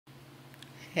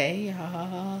Hey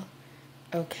y'all.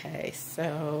 Okay,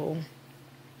 so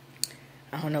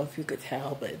I don't know if you could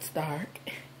tell, but it's dark.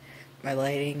 My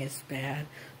lighting is bad.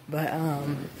 But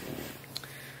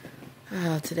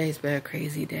today's been a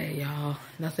crazy day, y'all.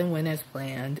 Nothing went as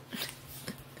planned.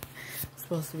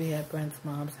 Supposed to be at Brent's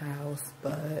mom's house,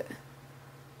 but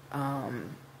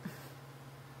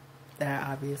that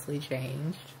obviously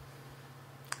changed.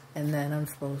 And then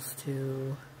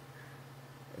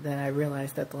then I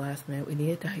realized at the last minute we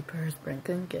needed diapers. Brent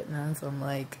couldn't get none, so I'm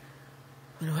like,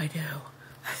 what do I do?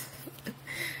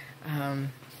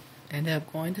 Ended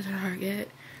up going to Target,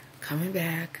 coming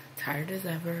back, tired as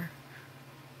ever.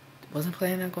 Wasn't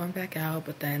planning on going back out,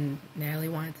 but then Natalie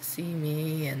wanted to see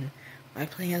me, and my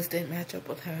plans didn't match up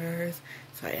with hers.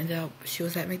 So she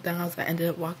was at McDonald's, I ended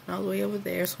up walking all the way over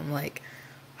there, so I'm like,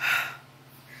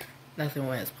 nothing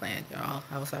went as planned, y'all.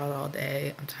 I was out all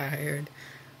day, I'm tired.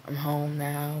 I'm home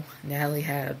now. Natalie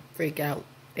had a freak out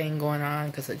thing going on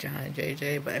because of John and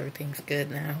JJ, but everything's good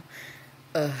now.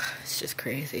 It's just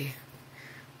crazy.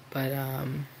 But,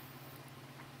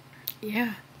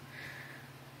 yeah.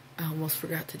 I almost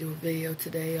forgot to do a video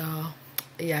today, y'all.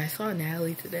 Yeah, I saw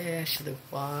Natalie today. I should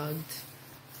have vlogged,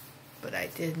 but I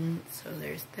didn't, so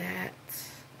there's that.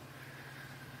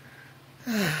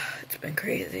 It's been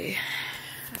crazy.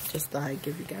 I just thought I'd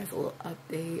give you guys a little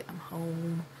update. I'm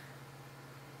home.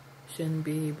 Shouldn't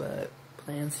be, but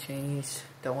plans changed.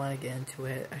 Don't want to get into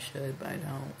it. I should, but I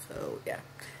don't. So, yeah.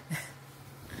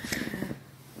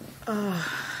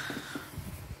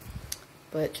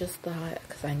 But just thought,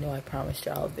 because I know I promised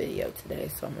y'all a video today,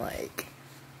 so I'm like,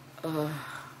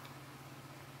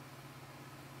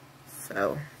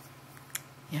 so,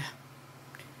 yeah.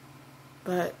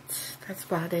 But that's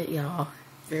about it, y'all.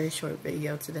 Very short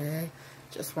video today.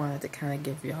 Just wanted to kind of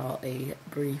give y'all a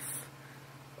brief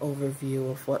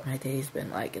overview of what my day's been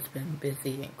like. It's been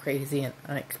busy and crazy and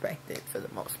unexpected for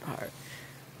the most part.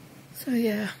 So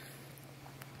yeah.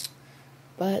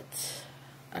 But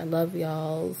I love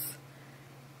y'alls.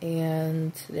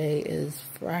 And today is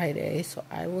Friday, so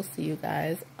I will see you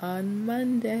guys on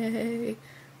Monday.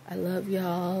 I love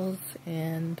y'alls,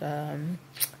 and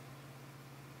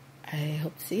I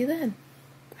hope to see you then.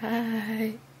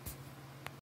 Bye.